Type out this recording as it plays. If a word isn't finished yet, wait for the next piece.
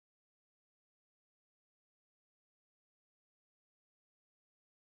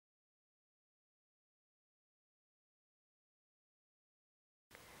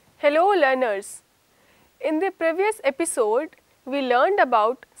Hello learners! In the previous episode, we learned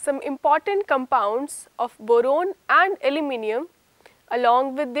about some important compounds of boron and aluminium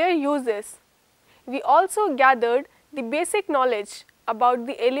along with their uses. We also gathered the basic knowledge about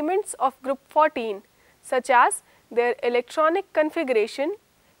the elements of group 14 such as their electronic configuration,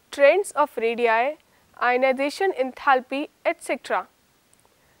 trends of radii, ionization enthalpy, etc.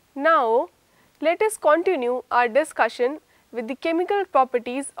 Now, let us continue our discussion with the chemical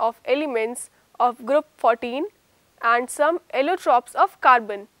properties of elements of group 14 and some allotropes of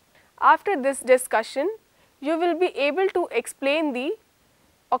carbon. After this discussion, you will be able to explain the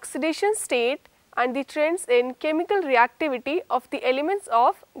oxidation state and the trends in chemical reactivity of the elements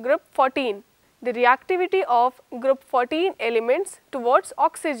of group 14, the reactivity of group 14 elements towards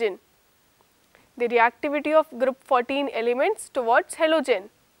oxygen, the reactivity of group 14 elements towards halogen,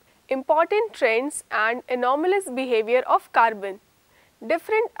 important trends and anomalous behavior of carbon,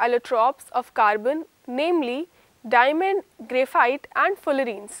 different allotropes of carbon, namely diamond, graphite and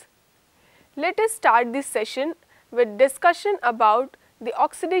fullerenes. Let us start this session with discussion about the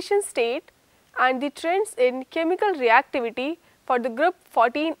oxidation state and the trends in chemical reactivity for the group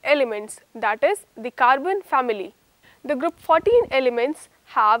 14 elements, that is the carbon family. The group 14 elements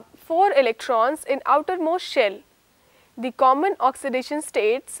have 4 electrons in outermost shell. The common oxidation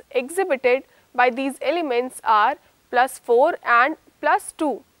states exhibited by these elements are +4 and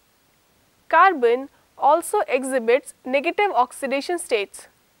 +2. Carbon also exhibits negative oxidation states.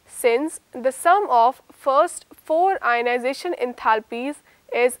 Since the sum of first 4 ionization enthalpies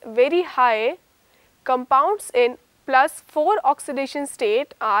is very high, compounds in +4 oxidation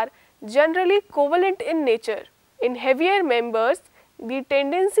state are generally covalent in nature. In heavier members, the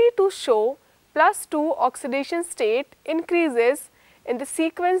tendency to show +2 oxidation state increases in the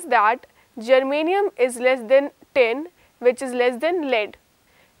sequence that germanium is less than tin, which is less than lead.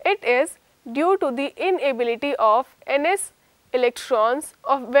 It is due to the inability of Ns electrons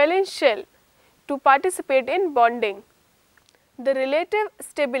of valence shell to participate in bonding. The relative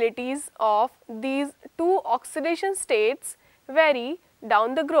stabilities of these two oxidation states vary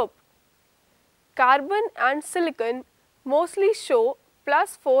down the group. Carbon and silicon mostly show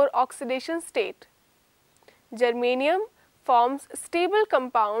 +4 oxidation state. Germanium forms stable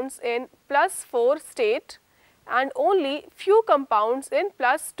compounds in +4 state and only few compounds in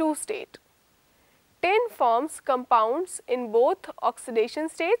 +2 state. Tin forms compounds in both oxidation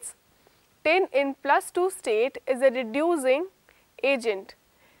states. Tin in +2 state is a reducing agent.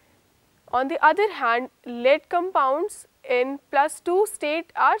 On the other hand, lead compounds in +2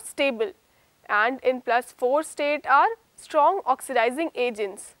 state are stable and in +4 state are strong oxidizing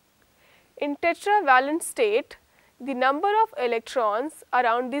agents. In tetravalent state, the number of electrons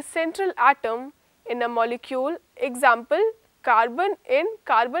around the central atom in a molecule, example carbon in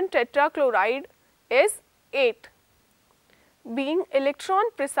carbon tetrachloride, is 8. Being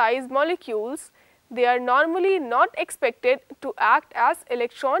electron precise molecules, they are normally not expected to act as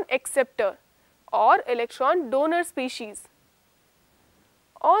electron acceptor or electron donor species.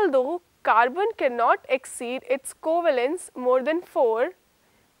 Although carbon cannot exceed its covalence more than 4,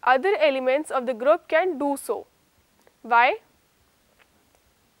 other elements of the group can do so. Why?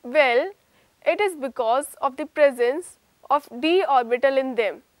 Well, it is because of the presence of d orbital in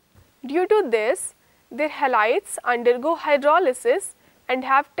them. Due to this, their halides undergo hydrolysis and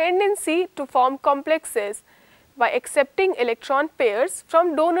have tendency to form complexes by accepting electron pairs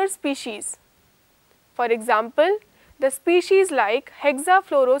from donor species. For example, the species like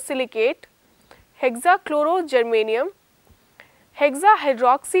hexafluorosilicate, hexachlorogermanium,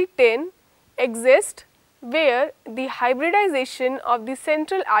 hexahydroxy-tin exist where the hybridization of the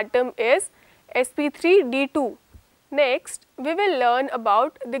central atom is sp3d2. Next, we will learn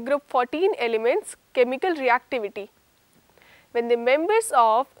about the group 14 elements chemical reactivity. When the members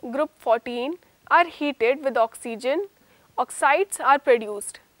of group 14 are heated with oxygen, oxides are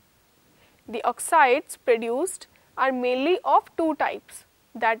produced. The oxides produced are mainly of two types,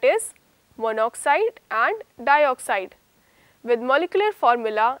 that is monoxide and dioxide, with molecular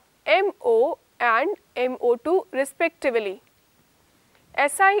formula MO and MO2 respectively.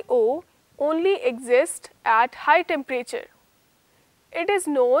 SiO only exists at high temperature. It is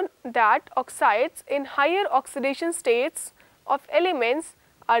known that oxides in higher oxidation states of elements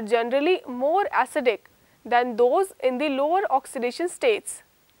are generally more acidic than those in the lower oxidation states.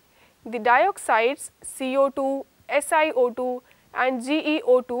 The dioxides CO2, SiO2 and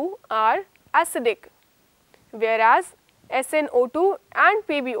GeO2 are acidic, whereas SnO2 and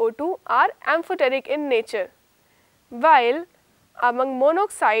PbO2 are amphoteric in nature, while among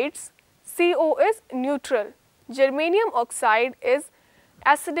monoxides CO is neutral. Germanium oxide is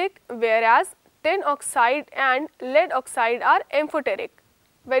acidic, whereas tin oxide and lead oxide are amphoteric.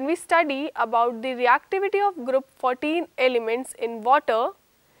 When we study about the reactivity of group 14 elements in water,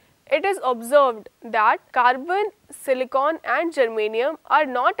 it is observed that carbon, silicon and germanium are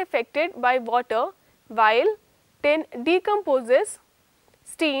not affected by water, while tin decomposes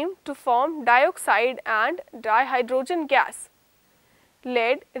steam to form dioxide and dihydrogen gas.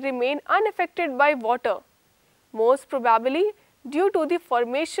 Lead remain unaffected by water, most probably due to the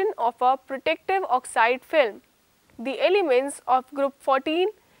formation of a protective oxide film. The elements of group 14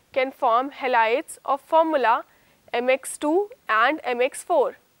 can form halides of formula MX2 and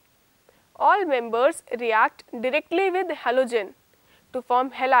MX4. All members react directly with halogen to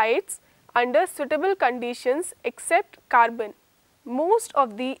form halides under suitable conditions except carbon. Most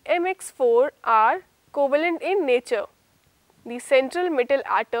of the MX4 are covalent in nature. The central metal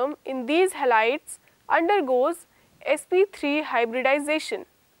atom in these halides undergoes sp3 hybridization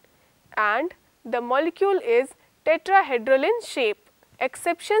and the molecule is tetrahedral in shape.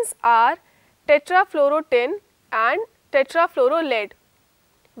 Exceptions are tetrafluorotin and tetrafluorolead,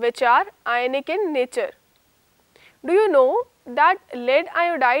 which are ionic in nature. Do you know that lead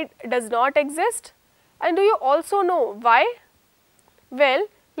iodide does not exist? And do you also know why? Well,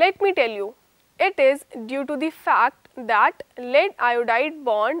 let me tell you. It is due to the fact that lead iodide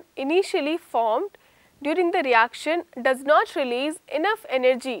bond initially formed during the reaction does not release enough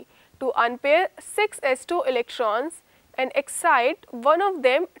energy to unpair 6 s2 electrons and excite one of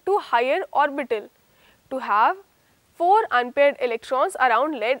them to higher orbital to have 4 unpaired electrons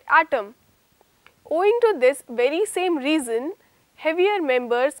around lead atom. Owing to this very same reason, heavier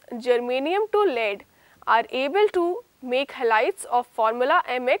members germanium to lead are able to make halides of formula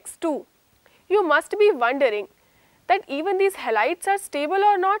MX2. You must be wondering that even these halides are stable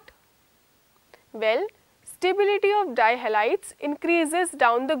or not? Well, stability of dihalides increases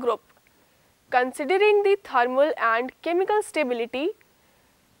down the group. Considering the thermal and chemical stability,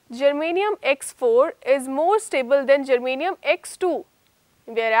 germanium X4 is more stable than germanium X2,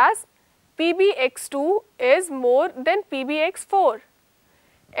 whereas PbX2 is more than PbX4.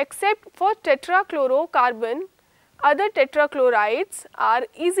 Except for tetrachlorocarbon, other tetrachlorides are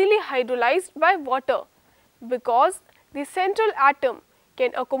easily hydrolyzed by water because the central atom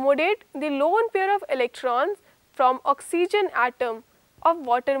can accommodate the lone pair of electrons from oxygen atom of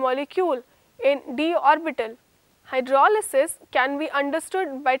water molecule in d orbital. Hydrolysis can be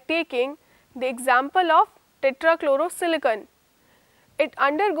understood by taking the example of tetrachlorosilicon. It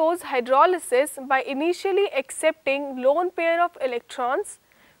undergoes hydrolysis by initially accepting lone pair of electrons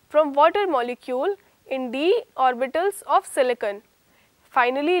from water molecule in d orbitals of silicon,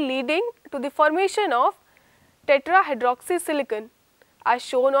 finally leading to the formation of tetrahydroxysilicon as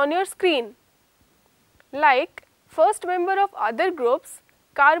shown on your screen. Like first member of other groups,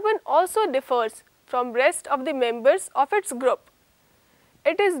 carbon also differs from rest of the members of its group.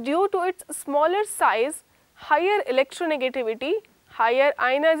 It is due to its smaller size, higher electronegativity, higher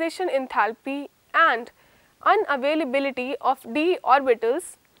ionization enthalpy and unavailability of d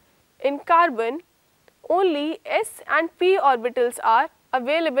orbitals. In carbon, only s and p orbitals are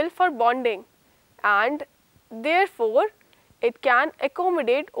available for bonding and therefore it can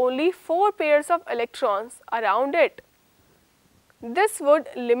accommodate only 4 pairs of electrons around it. This would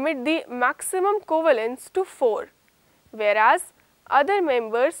limit the maximum covalence to 4, whereas other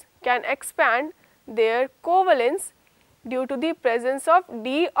members can expand their covalence due to the presence of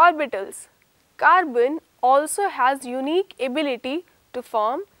d orbitals. Carbon also has unique ability to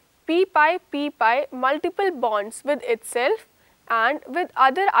form p-pi multiple bonds with itself and with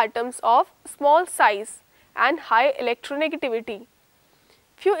other atoms of small size and high electronegativity.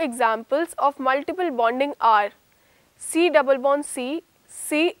 Few examples of multiple bonding are C double bond C,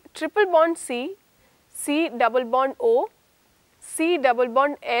 C triple bond C, C double bond O, C double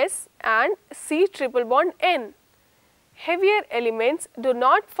bond S and C triple bond N. Heavier elements do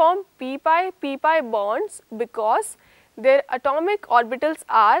not form p-pi bonds because their atomic orbitals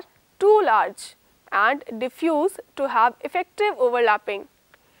are too large and diffuse to have effective overlapping.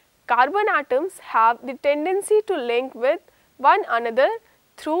 Carbon atoms have the tendency to link with one another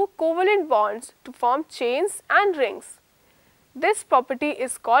through covalent bonds to form chains and rings. This property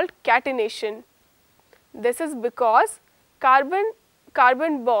is called catenation. This is because carbon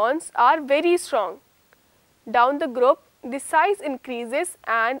bonds are very strong. Down the group, the size increases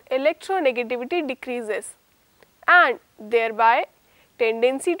and electronegativity decreases, and thereby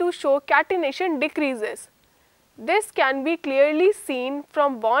tendency to show catenation decreases. This can be clearly seen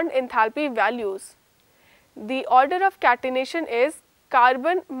from bond enthalpy values. The order of catenation is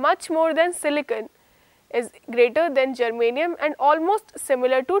carbon much more than silicon is greater than germanium and almost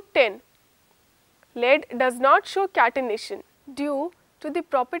similar to tin. Lead does not show catenation. Due to the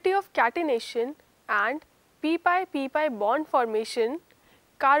property of catenation and p-pi bond formation,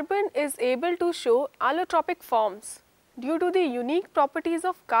 carbon is able to show allotropic forms. Due to the unique properties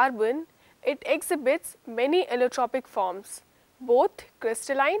of carbon, it exhibits many allotropic forms, both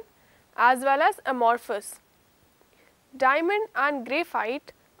crystalline as well as amorphous. Diamond and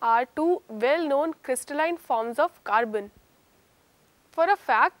graphite are two well-known crystalline forms of carbon. For a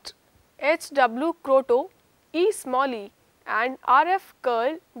fact, H.W. Kroto, E. Smalley and R.F.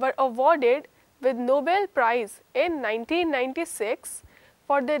 Curl were awarded with Nobel Prize in 1996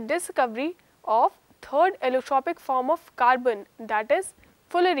 for their discovery of third allotropic form of carbon, that is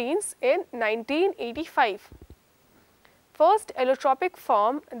fullerenes, in 1985. First allotropic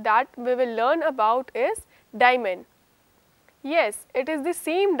form that we will learn about is diamond. Yes, it is the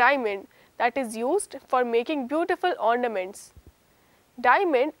same diamond that is used for making beautiful ornaments.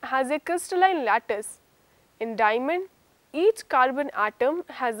 Diamond has a crystalline lattice. In diamond, each carbon atom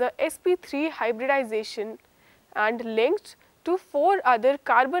has a sp3 hybridization and linked to 4 other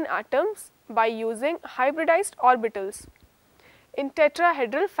carbon atoms by using hybridized orbitals in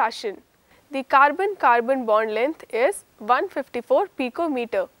tetrahedral fashion. The carbon-carbon bond length is 154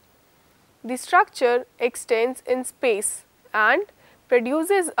 picometer. The structure extends in space and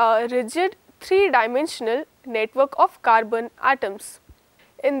produces a rigid 3-dimensional network of carbon atoms.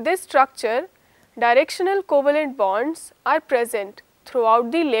 In this structure, directional covalent bonds are present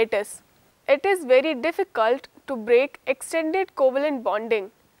throughout the lattice. It is very difficult to break extended covalent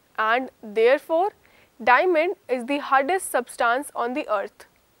bonding, and therefore diamond is the hardest substance on the earth.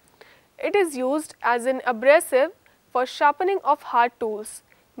 It is used as an abrasive for sharpening of hard tools,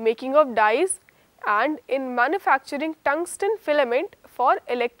 making of dyes, and in manufacturing tungsten filament for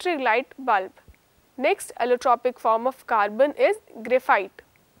electric light bulb. Next allotropic form of carbon is graphite.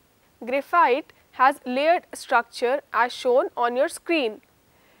 Graphite has layered structure as shown on your screen.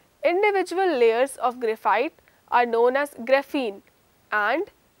 Individual layers of graphite are known as graphene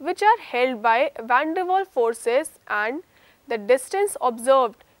and which are held by van der Waals forces, and the distance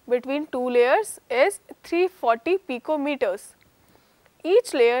observed between two layers is 340 picometers.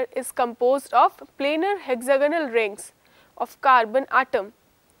 Each layer is composed of planar hexagonal rings of carbon atom.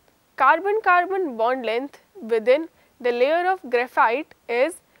 Carbon-carbon bond length within the layer of graphite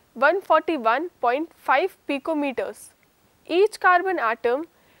is 141.5 picometers. Each carbon atom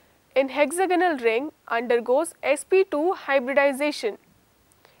in hexagonal ring undergoes sp2 hybridization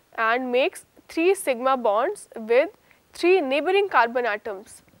and makes 3 sigma bonds with 3 neighboring carbon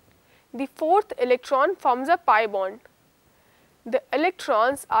atoms. The fourth electron forms a pi bond. The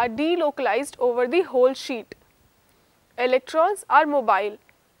electrons are delocalized over the whole sheet. Electrons are mobile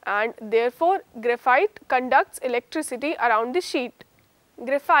and therefore graphite conducts electricity around the sheet.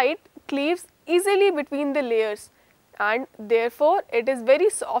 Graphite cleaves easily between the layers and therefore it is very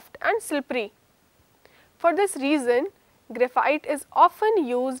soft and slippery. For this reason, graphite is often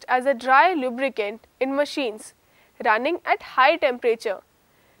used as a dry lubricant in machines running at high temperature,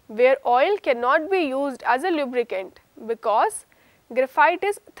 where oil cannot be used as a lubricant because graphite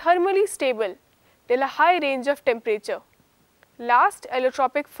is thermally stable till a high range of temperature. Last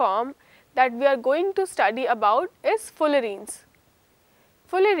allotropic form that we are going to study about is fullerenes.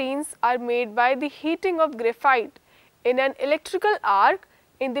 Fullerenes are made by the heating of graphite in an electrical arc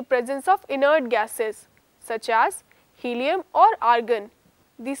in the presence of inert gases such as helium or argon.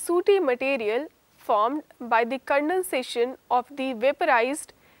 The sooty material formed by the condensation of the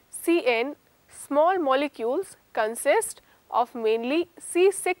vaporized CN small molecules consist of mainly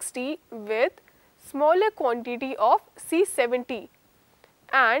C60 with smaller quantity of C70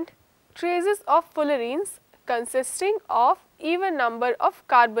 and traces of fullerenes consisting of even number of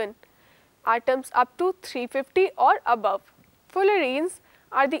carbon atoms up to 350 or above. Fullerenes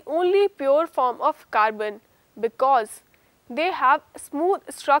are the only pure form of carbon because they have smooth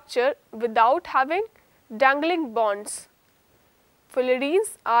structure without having dangling bonds.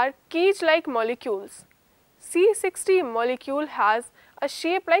 Fullerenes are cage-like molecules. C60 molecule has a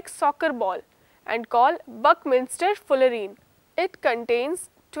shape like soccer ball and called Buckminster fullerene. It contains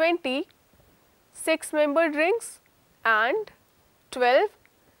 20 6-membered rings and 12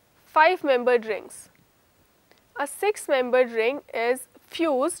 5-membered rings. A 6-membered ring is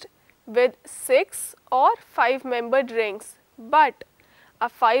fused with 6 or 5-membered rings, but a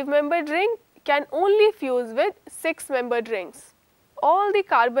 5-membered ring can only fuse with 6-membered rings. All the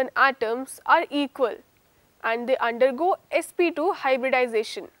carbon atoms are equal and they undergo sp2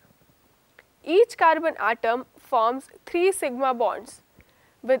 hybridization. Each carbon atom forms 3 sigma bonds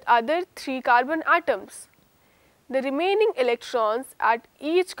with other 3 carbon atoms. The remaining electrons at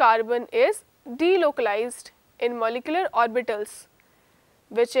each carbon is delocalized in molecular orbitals,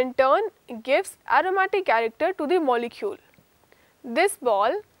 which in turn gives aromatic character to the molecule. This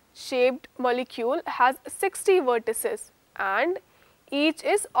ball-shaped molecule has 60 vertices and each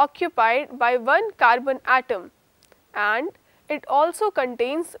is occupied by 1 carbon atom, and it also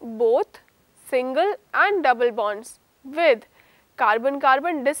contains both single and double bonds with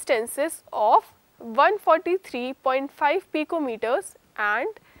carbon-carbon distances of 143.5 picometers and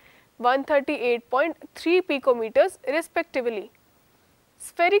 138.3 picometers respectively.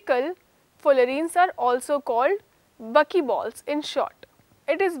 Spherical fullerenes are also called buckyballs in short.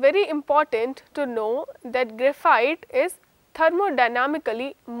 It is very important to know that graphite is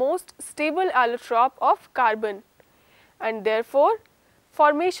thermodynamically most stable allotrope of carbon, and therefore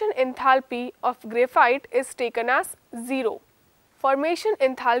formation enthalpy of graphite is taken as 0. Formation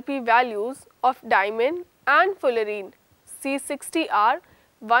enthalpy values of diamond and fullerene C60 are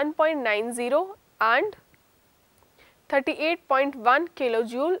 1.90 and 38.1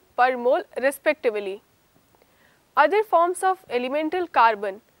 kJ per mole respectively. Other forms of elemental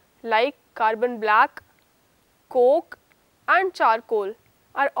carbon like carbon black, coke and charcoal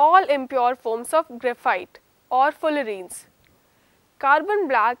are all impure forms of graphite or fullerenes. Carbon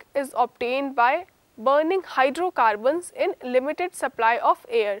black is obtained by burning hydrocarbons in limited supply of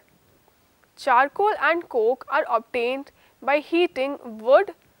air. Charcoal and coke are obtained by heating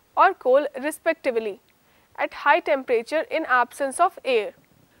wood or coal respectively at high temperature in absence of air.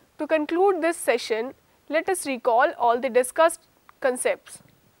 To conclude this session, let us recall all the discussed concepts.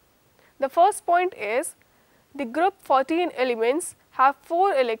 The first point is the group 14 elements have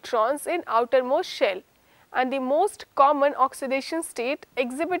 4 electrons in outermost shell, and the most common oxidation state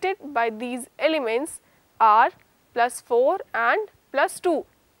exhibited by these elements are +4 and +2.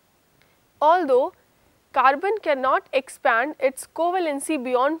 Although carbon cannot expand its covalency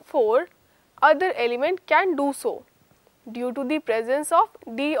beyond 4, other element can do so due to the presence of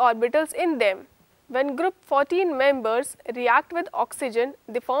d orbitals in them. When group 14 members react with oxygen,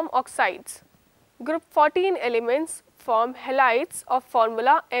 they form oxides. Group 14 elements form halides of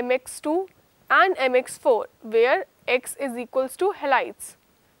formula Mx2 and Mx4, where X is equals to halides.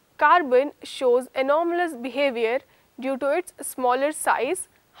 Carbon shows anomalous behavior due to its smaller size,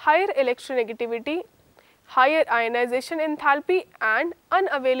 higher electronegativity, higher ionization enthalpy and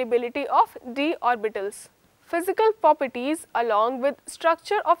unavailability of d orbitals. Physical properties along with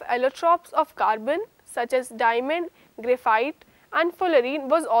structure of allotropes of carbon such as diamond, graphite and fullerene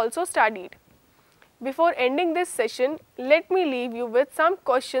was also studied. Before ending this session, let me leave you with some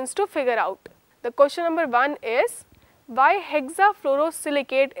questions to figure out. The question number 1 is, why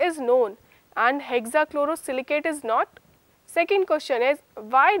hexafluorosilicate is known and hexachlorosilicate is not? Second question is,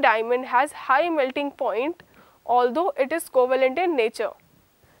 why diamond has high melting point although it is covalent in nature?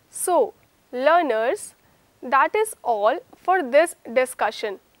 So, learners, that is all for this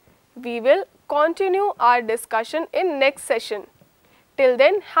discussion. We will continue our discussion in next session. Till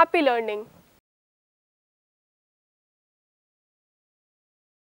then, happy learning.